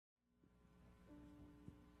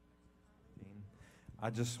I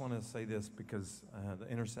just want to say this because the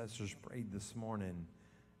intercessors prayed this morning,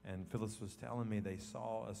 and Phyllis was telling me they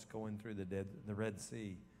saw us going through the Red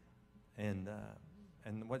Sea, and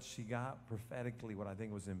what she got prophetically, what I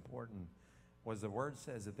think was important, was the word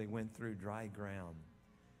says that they went through dry ground.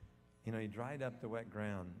 You know, he dried up the wet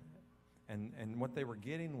ground, and what they were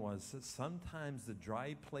getting was that sometimes the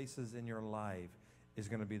dry places in your life is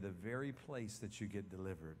going to be the very place that you get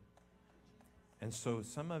delivered. And so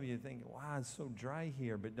some of you think, wow, it's so dry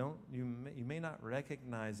here, but you may not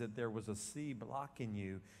recognize that there was a sea blocking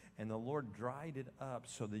you, and the Lord dried it up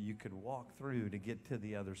so that you could walk through to get to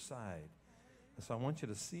the other side. And so I want you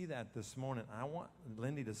to see that this morning. I want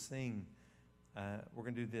Lindy to sing. We're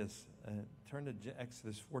going to do this. Turn to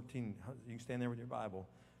Exodus 14. You can stand there with your Bible.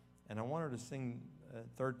 And I want her to sing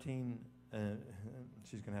 13.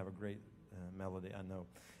 She's going to have a great melody, I know.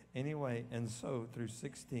 Anyway, and so through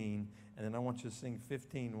 16, and then I want you to sing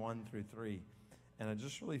 15, 1 through 3. And I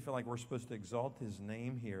just really feel like we're supposed to exalt his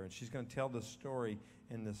name here. And she's going to tell the story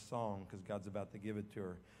in this song because God's about to give it to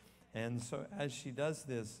her. And so as she does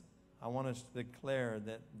this, I want us to declare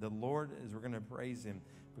that the Lord we're going to praise him,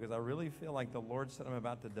 because I really feel like the Lord said I'm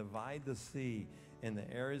about to divide the sea in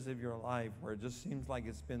the areas of your life where it just seems like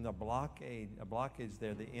it's been a blockage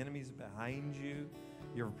there. The enemy's behind you.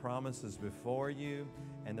 Your promise is before you,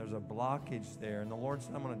 and there's a blockage there. And the Lord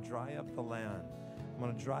said, I'm going to dry up the land. I'm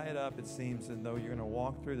going to dry it up, it seems, and though you're going to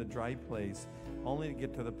walk through the dry place only to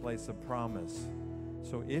get to the place of promise.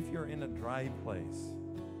 So if you're in a dry place,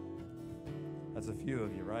 that's a few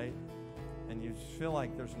of you, right? And you feel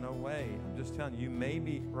like there's no way. I'm just telling you, you may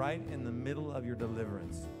be right in the middle of your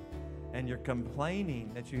deliverance, and you're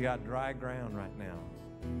complaining that you got dry ground right now.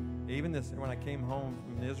 Even when I came home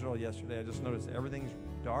from Israel yesterday, I just noticed everything's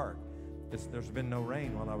dark. There's been no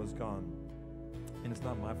rain while I was gone. And it's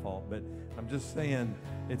not my fault, but I'm just saying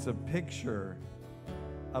it's a picture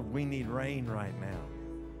of we need rain right now.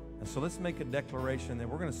 And so let's make a declaration that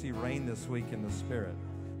we're going to see rain this week in the Spirit,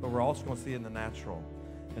 but we're also going to see it in the natural.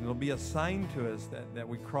 And it'll be a sign to us that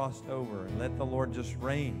we crossed over, and let the Lord just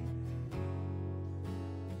rain.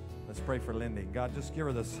 Let's pray for Lindy. God, just give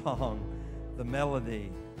her the song, the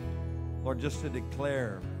melody, Lord, just to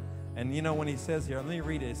declare. And you know, when he says here, let me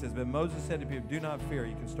read it. It says, but Moses said to people, do not fear.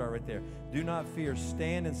 You can start right there. Do not fear.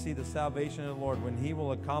 Stand and see the salvation of the Lord when he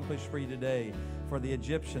will accomplish for you today. For the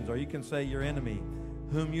Egyptians, or you can say your enemy,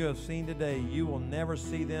 whom you have seen today, you will never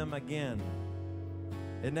see them again.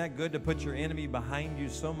 Isn't that good to put your enemy behind you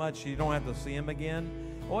so much you don't have to see him again?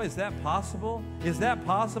 Oh, is that possible? Is that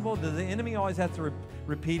possible? Does the enemy always have to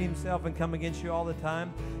repeat himself and come against you all the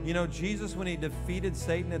time? You know, Jesus, when he defeated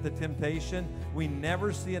Satan at the temptation, we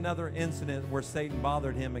never see another incident where Satan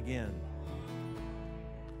bothered him again.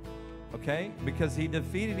 Okay? Because he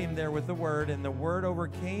defeated him there with the word, and the word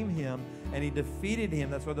overcame him, and he defeated him.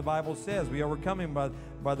 That's what the Bible says. We overcome him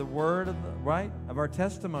by the word of our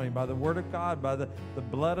testimony, by the word of God, by the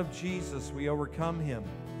blood of Jesus. We overcome him.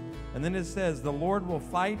 And then it says, the Lord will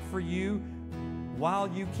fight for you while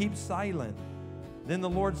you keep silent. Then the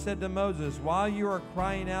Lord said to Moses, while you are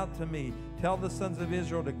crying out to me, tell the sons of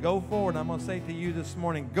Israel to go forward. I'm going to say to you this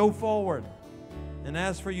morning, go forward. And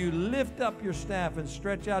as for you, lift up your staff and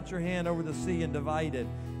stretch out your hand over the sea and divide it.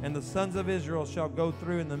 And the sons of Israel shall go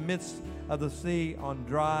through in the midst of the sea on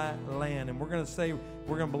dry land. And we're going to say,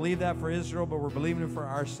 we're going to believe that for Israel, but we're believing it for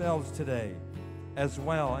ourselves today as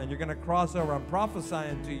well. And you're going to cross over. I'm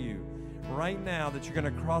prophesying to you right now that you're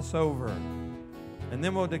going to cross over. And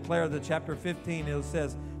then we'll declare the chapter 15. It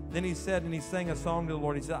says, then he said, and he sang a song to the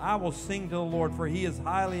Lord. He said, I will sing to the Lord, for he is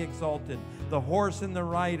highly exalted. The horse and the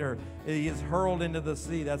rider, he is hurled into the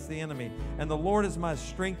sea. That's the enemy. And the Lord is my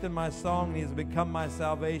strength and my song, and he has become my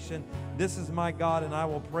salvation. This is my God, and I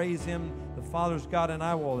will praise him, the Father's God, and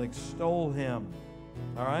I will extol him.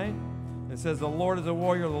 All right? It says, the Lord is a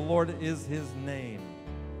warrior. The Lord is his name.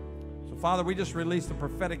 So, Father, we just released the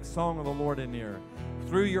prophetic song of the Lord in here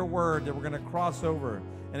through your word that we're going to cross over.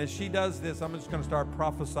 And as she does this, I'm just going to start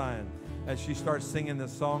prophesying as she starts singing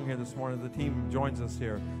this song here this morning. The team joins us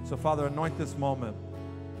here. So, Father, anoint this moment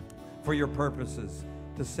for your purposes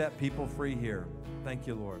to set people free here. Thank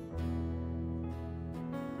you, Lord.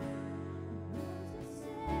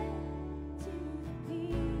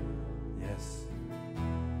 Yes.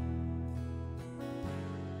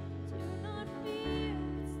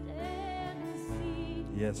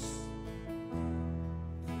 Yes.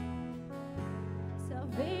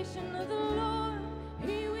 Salvation of the Lord,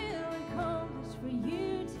 he will accomplish for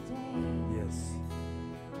you today. Yes.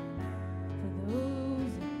 For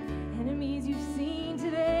those enemies you've seen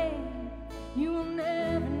today, you will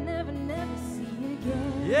never, never, never see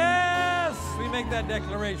again. Yes! We make that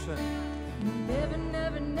declaration. never,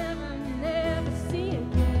 never, never, never see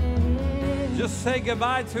again. Just say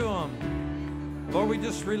goodbye to them. Lord, we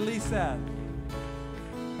just release that.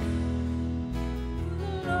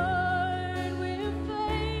 Lord, we'll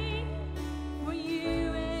fight for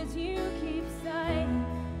you as you keep saying.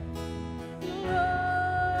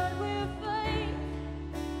 Lord, we'll fight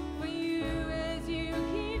for you as you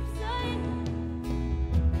keep saying.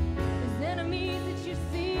 There's enemies that you've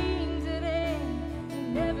seen today, you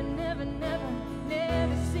never, never, never,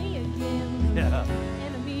 never see again. Yeah.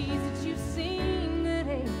 Enemies that you've seen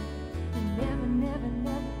today, you never, never,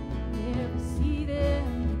 never, never see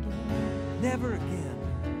them again. Never again.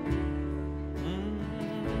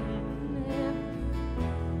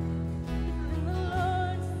 And the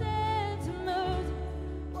Lord said to Moses,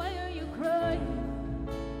 why are you crying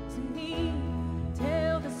to me?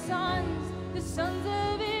 Tell the sons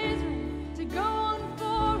of Israel to go on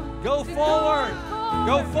forward. Go to forward. on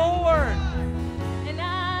Go forward. And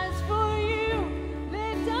as for you,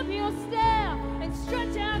 lift up your staff and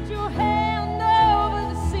stretch out your hand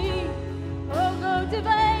over the sea. Oh, go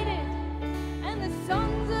divided, and the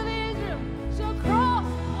sons of Israel shall cross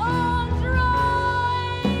on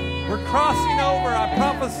dry We're crossing over. I land.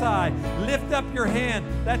 prophesy. Lift up your hand.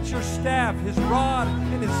 That's your staff. His rod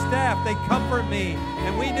and his staff, they comfort me.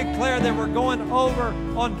 And we declare that we're going over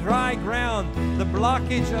on dry ground. The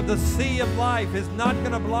blockage of the sea of life is not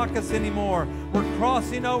going to block us anymore. We're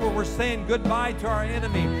crossing over. We're saying goodbye to our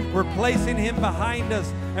enemy. We're placing him behind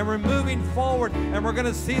us, and we're moving forward, and we're going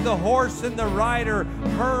to see the horse and the rider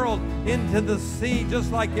hurled into the sea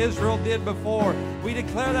just like Israel did before. We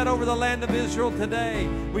declare that over the land of Israel today.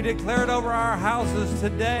 We declare it over our houses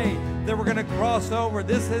today, that we're going to cross over.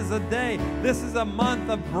 This is a day. This is a month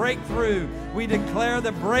of breakthrough. We declare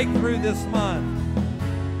the breakthrough this month.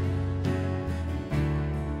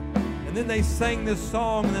 And then they sang this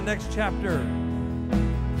song in the next chapter.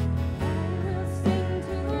 We'll sing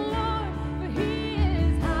to the Lord, for he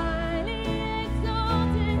is highly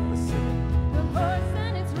exalted. The horse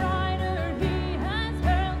and its rider he has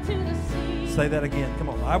hurled to the sea. Say that again. Come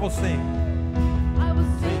on. I will sing. I will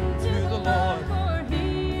sing to the Lord, for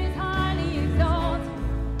he is highly exalted.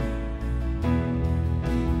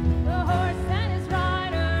 The horse and his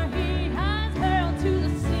rider he has hurled to the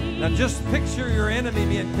sea. Now just picture your enemy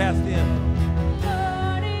being cast in.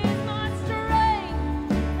 Lord is my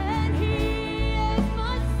strength, and he is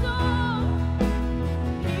my song.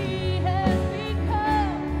 He has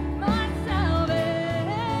become my salvation.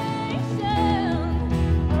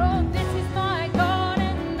 Oh, this is my God,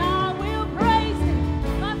 and I will praise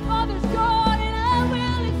him. My Father's God, and I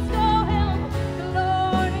will extol him. The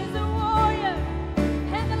Lord is a warrior,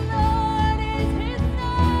 and the Lord is his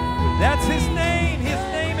name. That's his name. His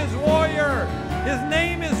name is Warrior. His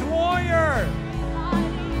name is Warrior.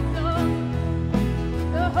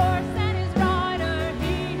 The horse and his rider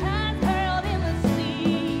he has hurled in the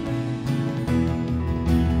sea.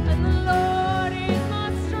 And the Lord is my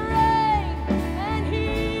strength, and he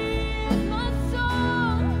is my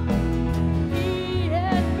song. He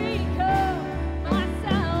has become my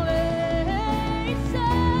salvation.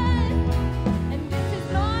 And this is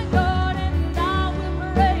my God, and I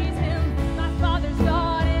will praise him. My Father's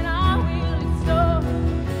God, and I will extol.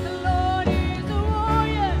 The Lord is a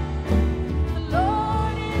warrior. The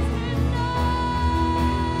Lord is his name.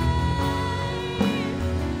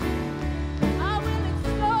 I will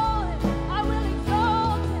extol him. I will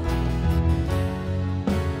exalt him.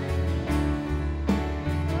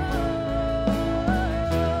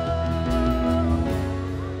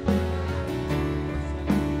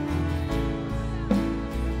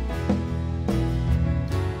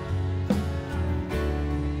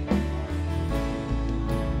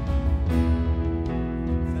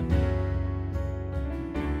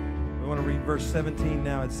 We want to read verse 17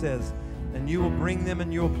 now. It says, and you will bring them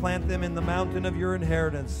and you will plant them in the mountain of your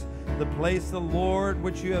inheritance, the place the Lord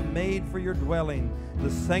which you have made for your dwelling, the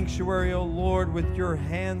sanctuary, O Lord, with your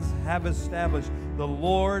hands have established. The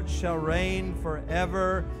Lord shall reign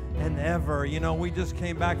forever and ever. You know, we just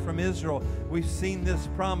came back from Israel. We've seen this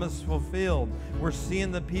promise fulfilled. We're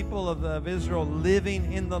seeing the people of Israel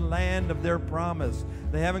living in the land of their promise.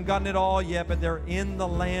 They haven't gotten it all yet, but they're in the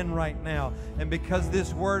land right now. And because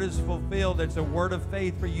this word is fulfilled, it's a word of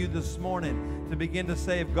faith for you this morning to begin to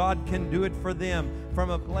say, if God can do it for them from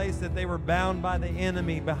a place that they were bound by the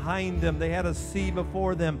enemy behind them, they had a sea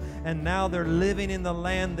before them, and now they're living in the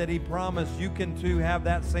land that He promised, you can too have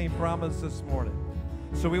that same promise this morning.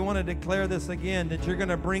 So we want to declare this again, that you're going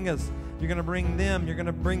to bring us, you're going to bring them, you're going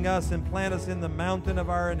to bring us and plant us in the mountain of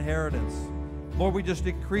our inheritance. Lord, we just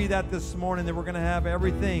decree that this morning, that we're going to have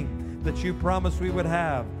everything that you promised we would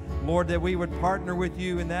have. Lord, that we would partner with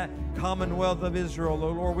you in that commonwealth of Israel.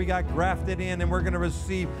 Lord, we got grafted in and we're going to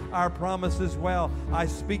receive our promise as well. I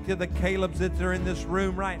speak to the Calebs that are in this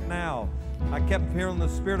room right now. I kept hearing the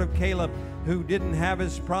spirit of Caleb, who didn't have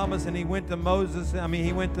his promise, and he went to Moses.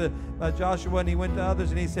 He went to Joshua, and he went to others,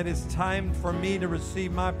 and he said, it's time for me to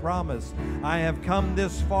receive my promise. I have come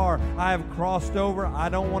this far. I have crossed over. I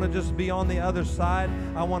don't want to just be on the other side.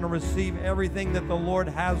 I want to receive everything that the Lord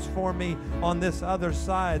has for me on this other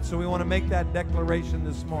side. So we want to make that declaration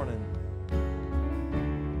this morning.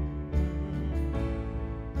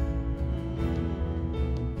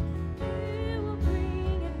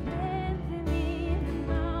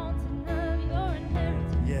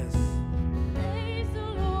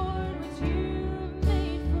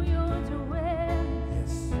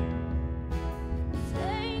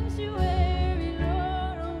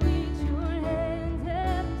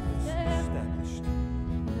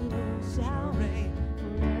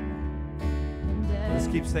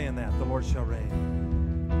 Keep saying that. The Lord shall reign.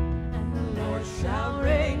 And the Lord shall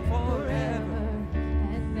reign forever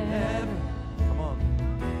and ever. Come on.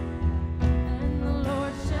 And the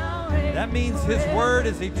Lord shall reign. That means His word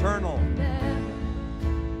is eternal.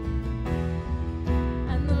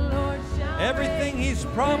 And the Lord shall Everything He's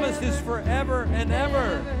promised is forever and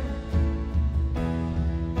ever.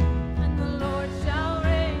 And the Lord shall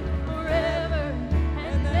reign forever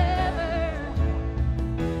and ever.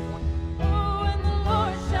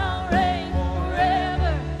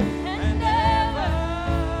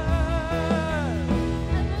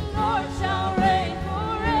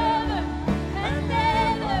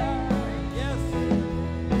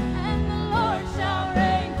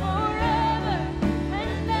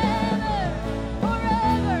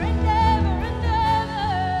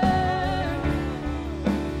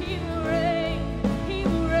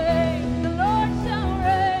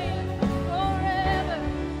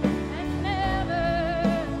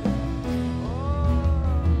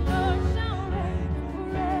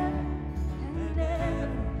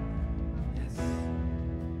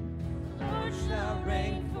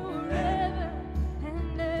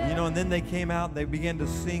 And then they came out and they began to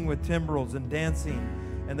sing with timbrels and dancing.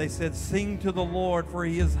 And they said, sing to the Lord, for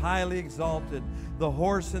He is highly exalted. The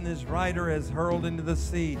horse and his rider has hurled into the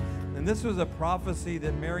sea. And this was a prophecy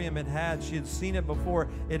that Miriam had had. She had seen it before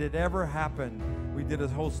it had ever happened. We did a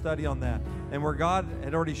whole study on that. And where God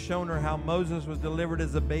had already shown her how Moses was delivered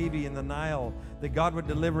as a baby in the Nile, that God would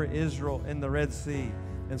deliver Israel in the Red Sea.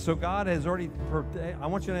 And so God has already, I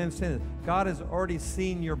want you to understand this, God has already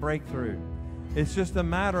seen your breakthrough. It's just a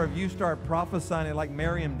matter of you start prophesying it like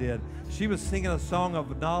Miriam did. She was singing a song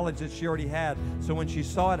of knowledge that she already had. So when she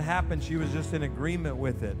saw it happen, she was just in agreement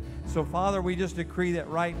with it. So Father, we just decree that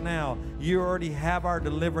right now, you already have our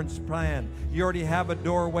deliverance plan. You already have a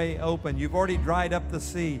doorway open. You've already dried up the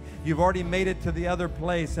sea. You've already made it to the other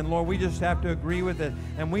place. And Lord, we just have to agree with it.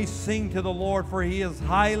 And we sing to the Lord, for He is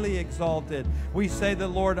highly exalted. We say that,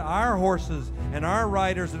 Lord, our horses and our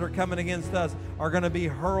riders that are coming against us are going to be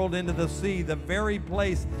hurled into the sea, the very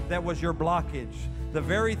place that was your blockage. The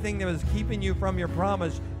very thing that was keeping you from your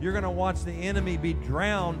promise, you're going to watch the enemy be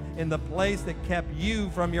drowned in the place that kept you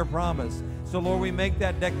from your promise. So, Lord, we make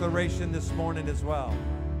that declaration this morning as well.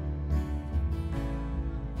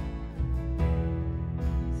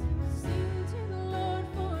 Sing to the Lord,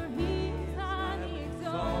 for He is highly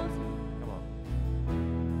exalted. Come on.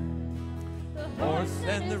 The horse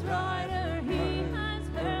and his rider He has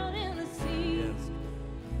hurled in the sea. Yes.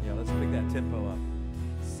 Yeah, let's pick that tempo up.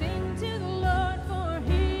 Sing to the Lord, for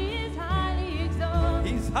He is highly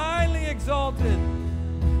exalted. He's highly exalted.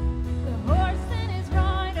 The horse and his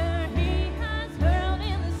rider He has hurled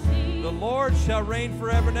in the sea. The Lord shall reign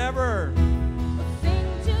forever and ever.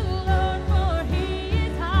 Sing to the Lord, for He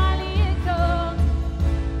is highly exalted.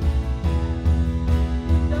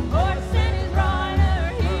 The horse and his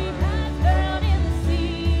rider He has hurled in the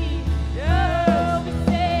sea. Yes. Oh, we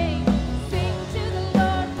sing to the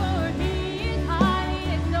Lord, for He is highly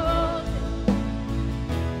exalted.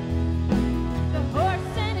 The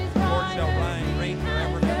horse and his The Lord shall rider reign He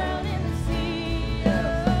forever has and ever. hurled in the sea. Oh,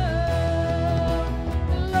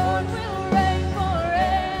 the Lord will reign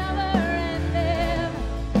forever and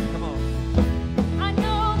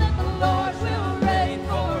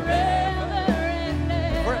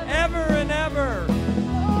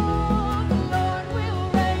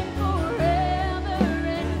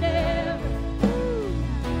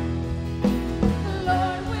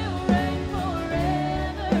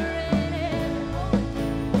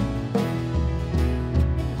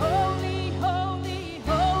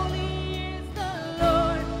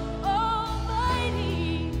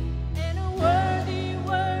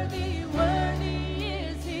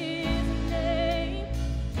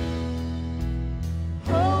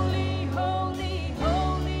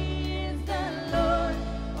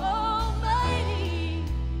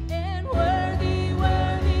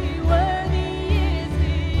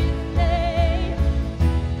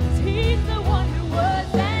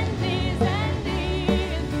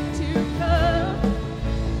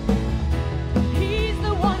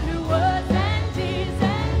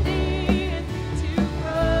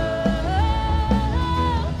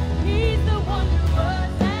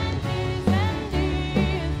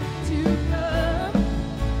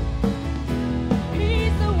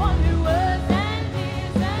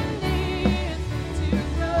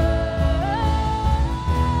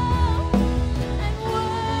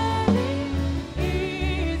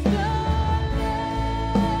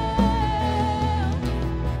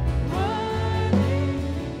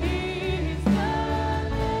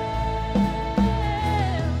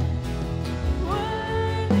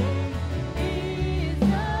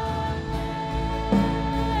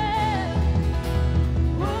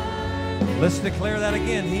Let's declare that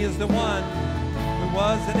again. He is the one who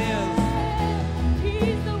was and is.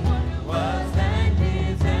 He's the one who was and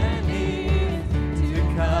is to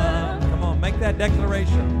come. Come on, make that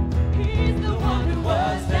declaration. He's the one who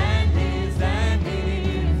was and is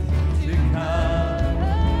to come.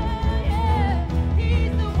 Yeah.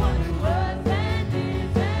 He's the one who was and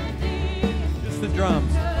is. Just the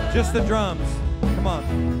drums. Just the drums. Come on.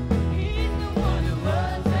 He's the one who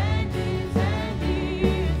was and is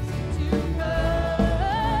to come.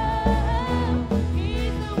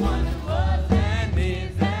 He's the one who was and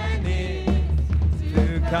is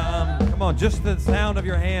to Come. Come on, just the sound of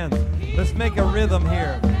your hands. Let's make a rhythm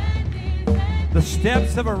here. The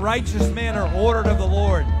steps of a righteous man are ordered of the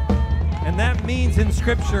Lord. And that means in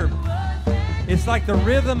Scripture, it's like the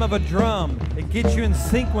rhythm of a drum. It gets you in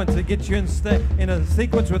sequence. It gets you in a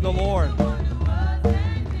sequence with the Lord.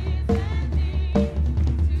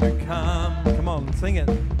 To come. Come on, sing it.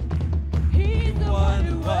 He's the One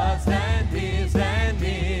who was and is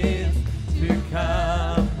to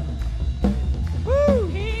come. Woo!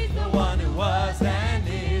 He's the One who was and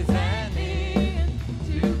is to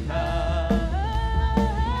come.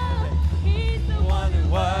 He's the One who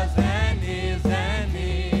was and is to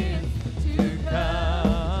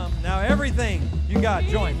come. Now everything you got,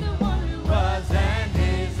 join. the one who Was and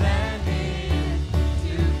is to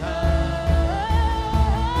come.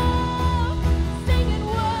 singing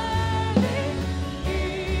worthy is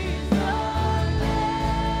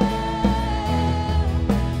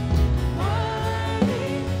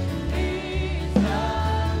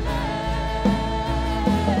the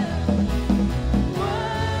Lamb. Worthy is the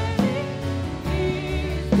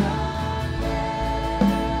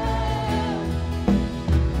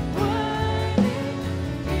Lamb.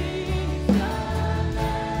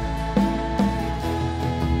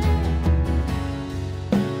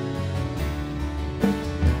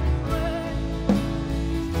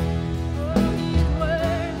 Worthy is the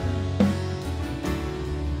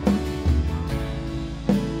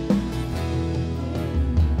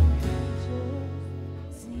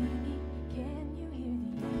Singing, can you hear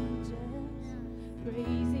the angels?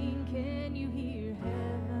 Praising, can you hear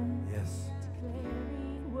heaven? Yes.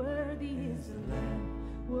 Declaring, worthy is the Lamb,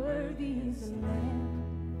 worthy is the Lamb.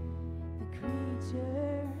 The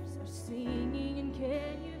creatures are singing, and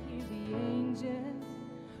can you hear the angels?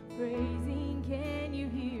 Praising, can you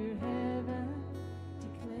hear heaven?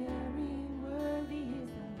 Declaring, worthy is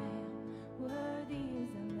the Lamb, worthy is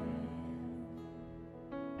the Lamb.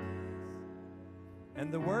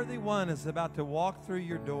 And the worthy one is about to walk through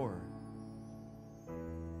your door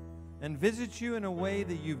and visit you in a way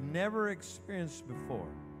that you've never experienced before.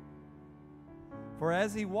 For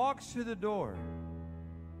as he walks through the door,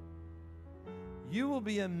 you will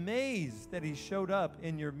be amazed that he showed up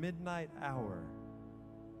in your midnight hour.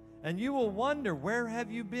 And you will wonder, where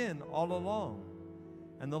have you been all along?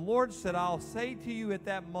 And the Lord said, I'll say to you at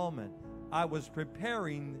that moment, I was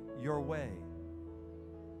preparing your way.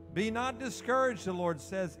 Be not discouraged, the Lord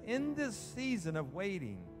says, in this season of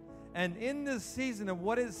waiting and in this season of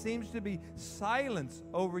what it seems to be silence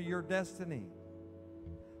over your destiny.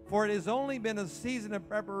 For it has only been a season of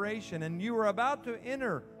preparation, and you are about to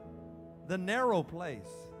enter the narrow place.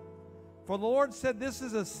 For the Lord said this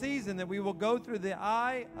is a season that we will go through the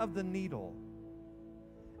eye of the needle.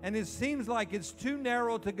 And it seems like it's too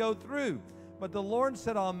narrow to go through. But the Lord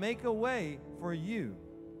said, I'll make a way for you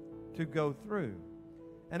to go through.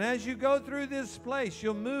 And as you go through this place,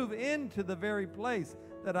 you'll move into the very place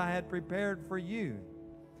that I had prepared for you.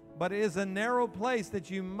 But it is a narrow place that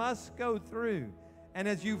you must go through. And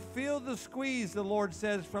as you feel the squeeze, the Lord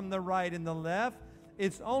says, from the right and the left,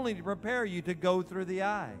 it's only to prepare you to go through the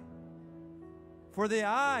eye. For the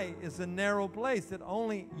eye is a narrow place that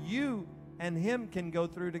only you and Him can go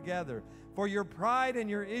through together. For your pride and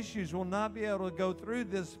your issues will not be able to go through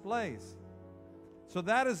this place. So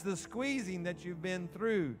that is the squeezing that you've been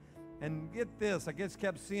through. And get this, I just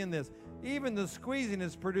kept seeing this. Even the squeezing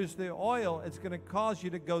has produced the oil. It's going to cause you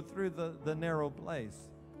to go through the narrow place.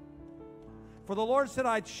 For the Lord said,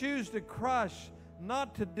 I choose to crush,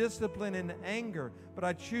 not to discipline in anger, but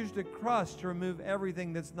I choose to crush to remove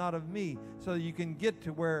everything that's not of me so that you can get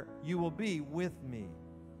to where you will be with me.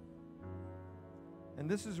 And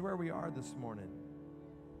this is where we are this morning.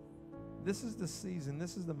 This is the season.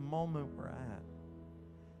 This is the moment we're at.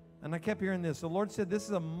 And I kept hearing this. The Lord said this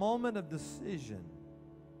is a moment of decision.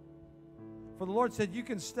 For the Lord said you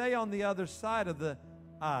can stay on the other side of the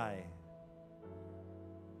eye.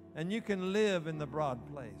 And you can live in the broad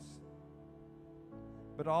place.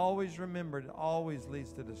 But always remember, it always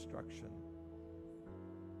leads to destruction.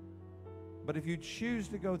 But if you choose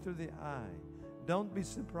to go through the eye, Don't be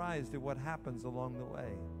surprised at what happens along the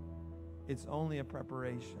way. It's only a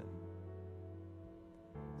preparation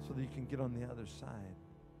so that you can get on the other side.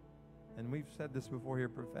 And we've said this before here,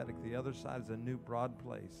 prophetic. The other side is a new broad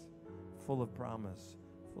place, full of promise,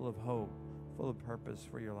 full of hope, full of purpose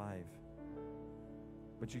for your life.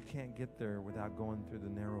 But you can't get there without going through the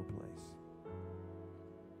narrow place.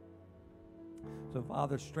 So,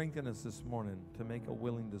 Father, strengthen us this morning to make a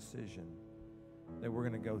willing decision that we're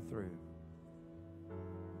going to go through.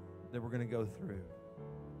 That we're going to go through.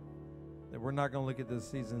 That we're not going to look at this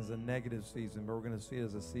season as a negative season, but we're going to see it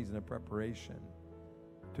as a season of preparation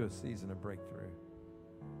to a season of breakthrough.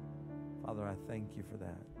 Father, I thank you for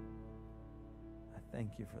that. I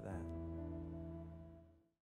thank you for that.